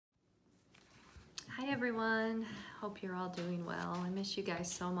everyone. Hope you're all doing well. I miss you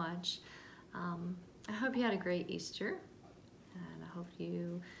guys so much. I hope you had a great Easter, and I hope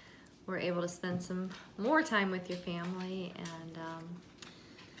you were able to spend some more time with your family and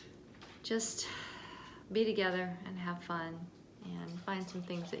just be together and have fun and find some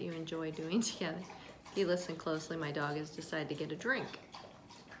things that you enjoy doing together. If you listen closely, my dog has decided to get a drink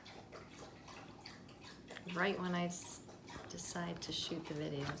right when I decide to shoot the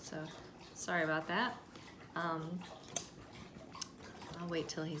video, so sorry about that. I'll wait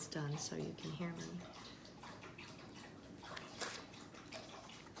till he's done so you can hear me.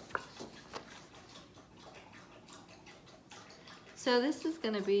 So this is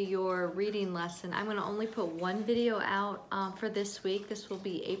going to be your reading lesson. I'm going to only put one video out for this week. This will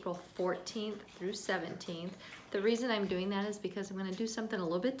be April 14th through 17th. The reason I'm doing that is because I'm going to do something a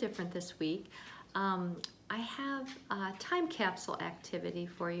little bit different this week. I have a time capsule activity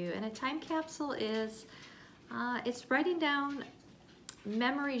for you, and a time capsule is it's writing down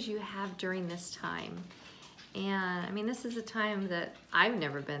memories you have during this time. And I mean, this is a time that I've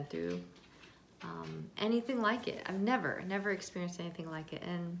never been through anything like it. I've never experienced anything like it.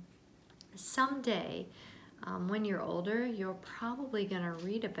 And someday, when you're older, you're probably going to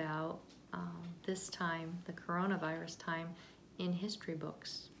read about this time, the coronavirus time, in history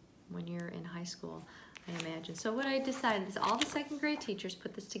books when you're in high school, I imagine. So what I decided is all the second grade teachers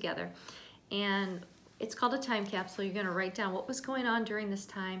put this together, and it's called a time capsule. You're going to write down what was going on during this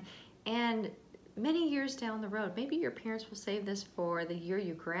time, and many years down the road, maybe your parents will save this for the year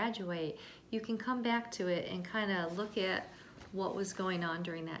you graduate. You can come back to it and kind of look at what was going on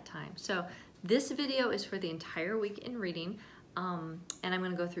during that time. So this video is for the entire week in reading, and I'm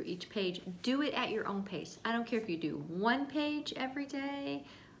going to go through each page. Do it at your own pace. I don't care if you do one page every day,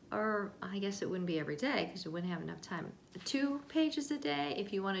 or I guess it wouldn't be every day because you wouldn't have enough time. 2 pages a day.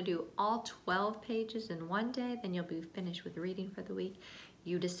 If you want to do all 12 pages in one day, then you'll be finished with reading for the week.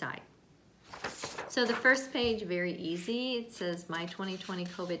 You decide. So the first page, very easy. It says My 2020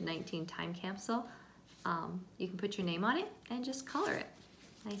 COVID-19 Time Capsule. You can put your name on it and just color it.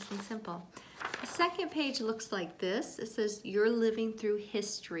 Nice and simple. The second page looks like this. It says You're living through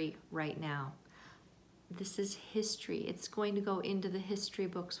history right now. This is history. It's going to go into the history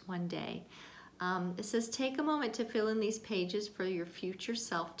books one day. It says take a moment to fill in these pages for your future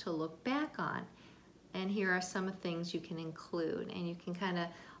self to look back on. And here are some things you can include. And you can kind of,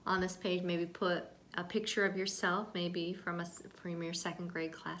 on this page, maybe put a picture of yourself, maybe from your second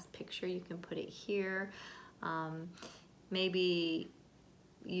grade class picture. You can put it here. Maybe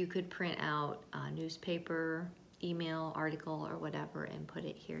you could print out a newspaper, email, article, or whatever and put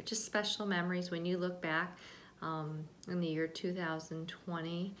it here. Just special memories when you look back in the year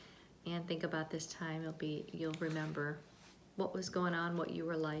 2020 and think about this time. You'll remember what was going on, what you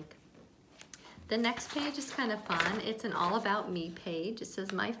were like. The next page is kind of fun. It's an all about me page. It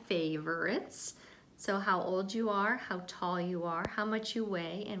says my favorites. So how old you are, how tall you are, how much you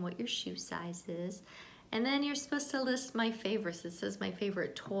weigh, and what your shoe size is. And then you're supposed to list my favorites. It says my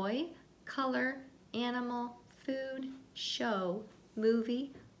favorite toy, color, animal, food, show,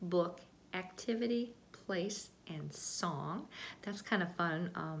 movie, book, activity, place, and song. That's kind of fun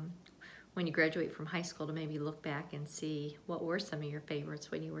when you graduate from high school to maybe look back and see what were some of your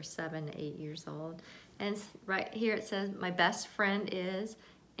favorites when you were 7 to 8 years old. And right here it says my best friend is,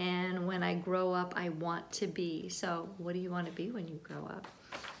 and when I grow up I want to be. So what do you want to be when you grow up?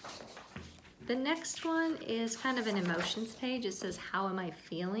 The next one is kind of an emotions page. It says how am I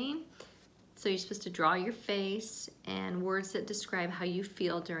feeling? So you're supposed to draw your face and words that describe how you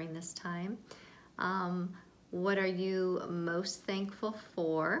feel during this time. What are you most thankful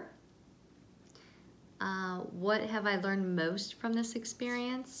for? What have I learned most from this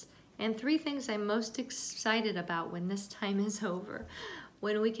experience? And 3 things I'm most excited about when this time is over.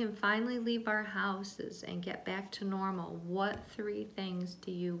 When we can finally leave our houses and get back to normal, what 3 things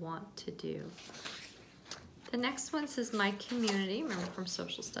do you want to do? The next one says my community. Remember from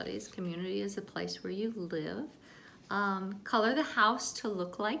social studies, community is a place where you live. Color the house to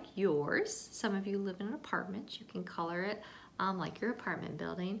look like yours. Some of you live in an apartment. You can color it like your apartment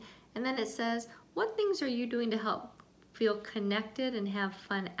building. And then it says, what things are you doing to help feel connected and have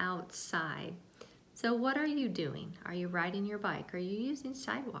fun outside? So what are you doing? Are you riding your bike? Are you using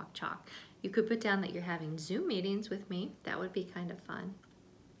sidewalk chalk? You could put down that you're having Zoom meetings with me. That would be kind of fun.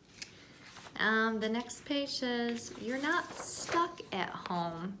 The next page says, you're not stuck at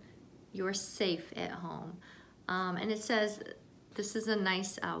home, you're safe at home. And it says, this is a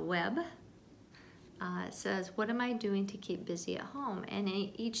nice web It says, what am I doing to keep busy at home? And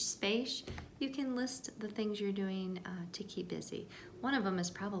in each space, you can list the things you're doing to keep busy. One of them is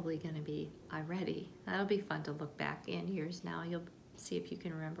probably going to be iReady. That'll be fun to look back in years now. You'll see if you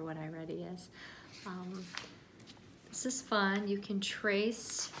can remember what iReady is. This is fun. You can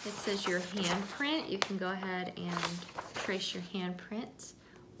trace, it says your handprint. You can go ahead and trace your handprint.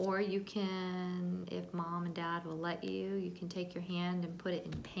 Or you can, if mom and dad will let you, you can take your hand and put it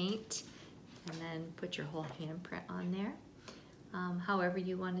in paint and then put your whole handprint on there, however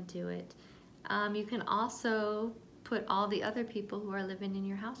you want to do it. You can also put all the other people who are living in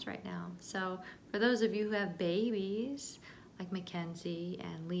your house right now. So for those of you who have babies, like Mackenzie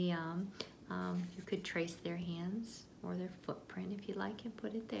and Liam, you could trace their hands or their footprint if you like and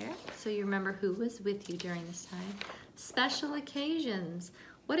put it there. So you remember who was with you during this time. Special occasions.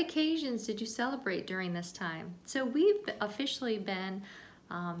 What occasions did you celebrate during this time? So we've officially been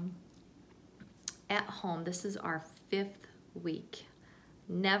at home. This is our 5th week.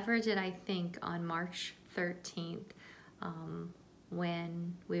 Never did I think on March 13th,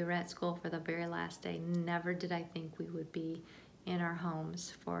 when we were at school for the very last day, never did I think we would be in our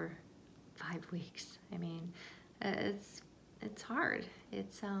homes for 5 weeks. I mean, it's hard.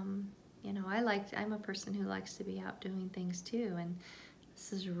 It's you know, I'm a person who likes to be out doing things too, and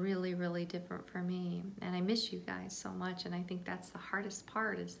this is really, really different for me. And I miss you guys so much, and I think that's the hardest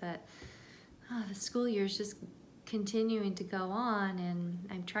part, is that the school year is just continuing to go on, and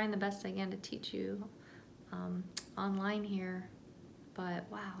I'm trying the best I can to teach you online here, but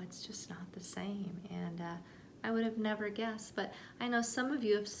wow, it's just not the same. And I would have never guessed, but I know some of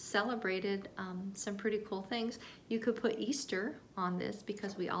you have celebrated some pretty cool things. You could put Easter on this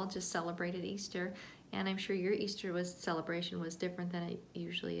because we all just celebrated Easter, and I'm sure your Easter celebration was different than it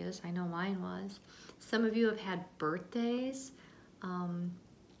usually is. I know mine was. Some of you have had birthdays.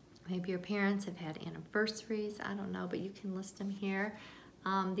 Maybe your parents have had anniversaries, I don't know, but you can list them here.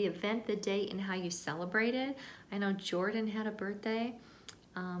 The event, the date, and how you celebrated. I know Jordan had a birthday,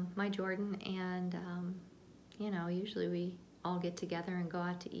 my Jordan, and you know, usually we all get together and go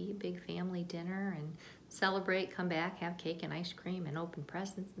out to eat, big family dinner and celebrate, come back, have cake and ice cream and open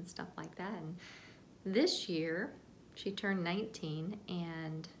presents and stuff like that. And this year, she turned 19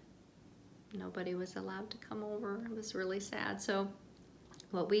 and nobody was allowed to come over. It was really sad. So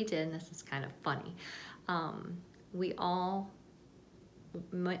what we did, and this is kind of funny, we all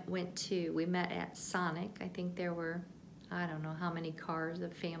we met at Sonic. I think there were, I don't know how many cars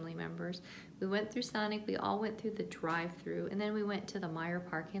of family members. We went through Sonic, we all went through the drive-through, and then we went to the Meijer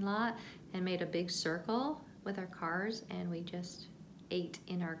parking lot and made a big circle with our cars, and we just ate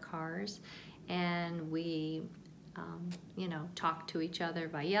in our cars, and we, you know, talked to each other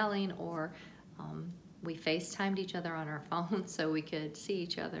by yelling, or we FaceTimed each other on our phones so we could see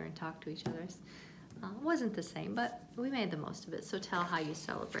each other and talk to each other. It wasn't the same, but we made the most of it. So tell how you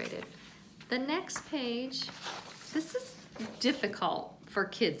celebrated. The next page, this is difficult for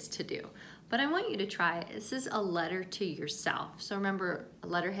kids to do, but I want you to try it. This is a letter to yourself. So remember, a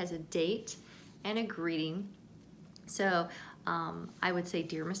letter has a date and a greeting. So I would say,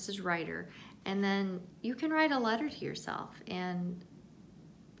 Dear Mrs. Writer, and then you can write a letter to yourself and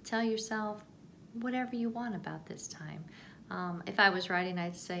tell yourself whatever you want about this time. If I was writing,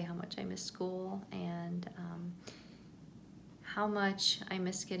 I'd say how much I miss school and how much I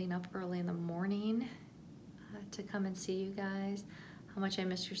miss getting up early in the morning to come and see you guys, how much I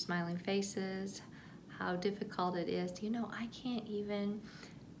miss your smiling faces, how difficult it is. You know, I can't even,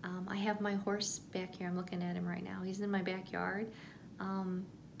 I have my horse back here. I'm looking at him right now. He's in my backyard,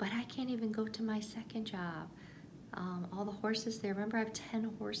 but I can't even go to my second job. All the horses there, remember I have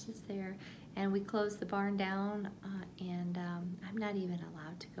 10 horses there, and we closed the barn down and I'm not even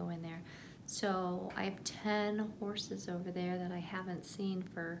allowed to go in there. So I have 10 horses over there that I haven't seen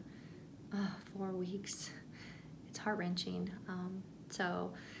for 4 weeks. It's heart-wrenching.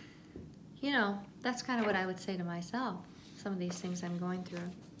 So, you know, that's kind of what I would say to myself, some of these things I'm going through.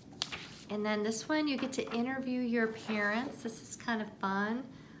 And then this one, you get to interview your parents. This is kind of fun.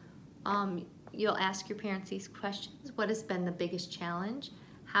 You'll ask your parents these questions. What has been the biggest challenge?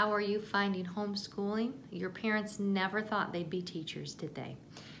 How are you finding homeschooling? Your parents never thought they'd be teachers, did they?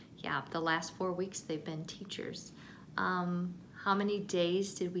 Yeah, the last 4 weeks they've been teachers. How many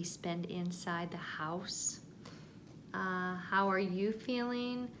days did we spend inside the house? How are you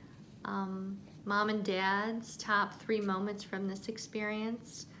feeling? Mom and Dad's top 3 moments from this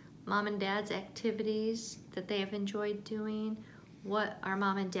experience. Mom and Dad's activities that they have enjoyed doing. What are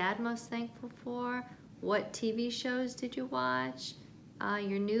Mom and Dad most thankful for? What TV shows did you watch?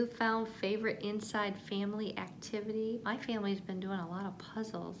 Your newfound favorite inside family activity. My family's been doing a lot of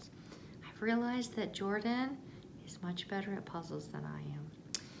puzzles. I I've realized that Jordan is much better at puzzles than I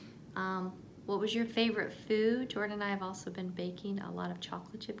am. What was your favorite food? Jordan and I have also been baking a lot of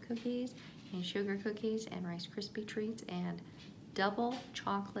chocolate chip cookies and sugar cookies and Rice Krispie treats and double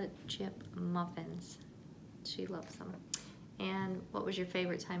chocolate chip muffins. She loves them. And what was your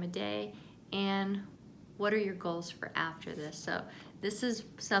favorite time of day? And what are your goals for after this? So this is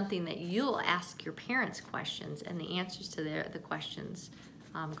something that you'll ask your parents questions, and the answers to the questions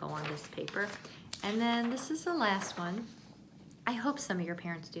go on this paper. And then this is the last one. I hope some of your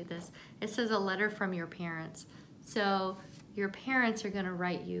parents do this. It says a letter from your parents. So your parents are going to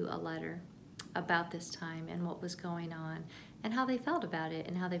write you a letter about this time and what was going on and how they felt about it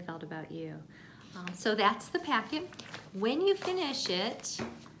and how they felt about you. So that's the packet. When you finish it,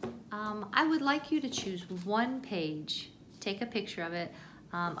 I would like you to choose one page, take a picture of it,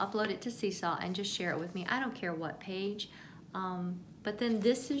 upload it to Seesaw, and just share it with me. I don't care what page, but then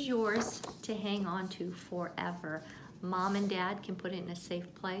this is yours to hang on to forever. Mom and Dad can put it in a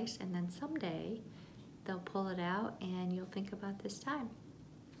safe place, and then someday they'll pull it out and you'll think about this time.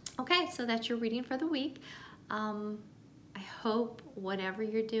 Okay, so that's your reading for the week. I hope whatever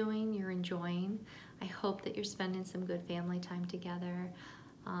you're doing, you're enjoying. I hope that you're spending some good family time together.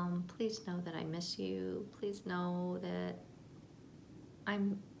 Please know that I miss you. Please know that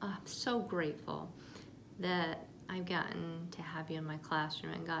I'm so grateful that I've gotten to have you in my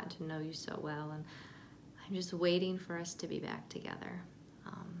classroom and gotten to know you so well. And I'm just waiting for us to be back together.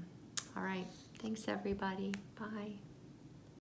 All right. Thanks, everybody. Bye.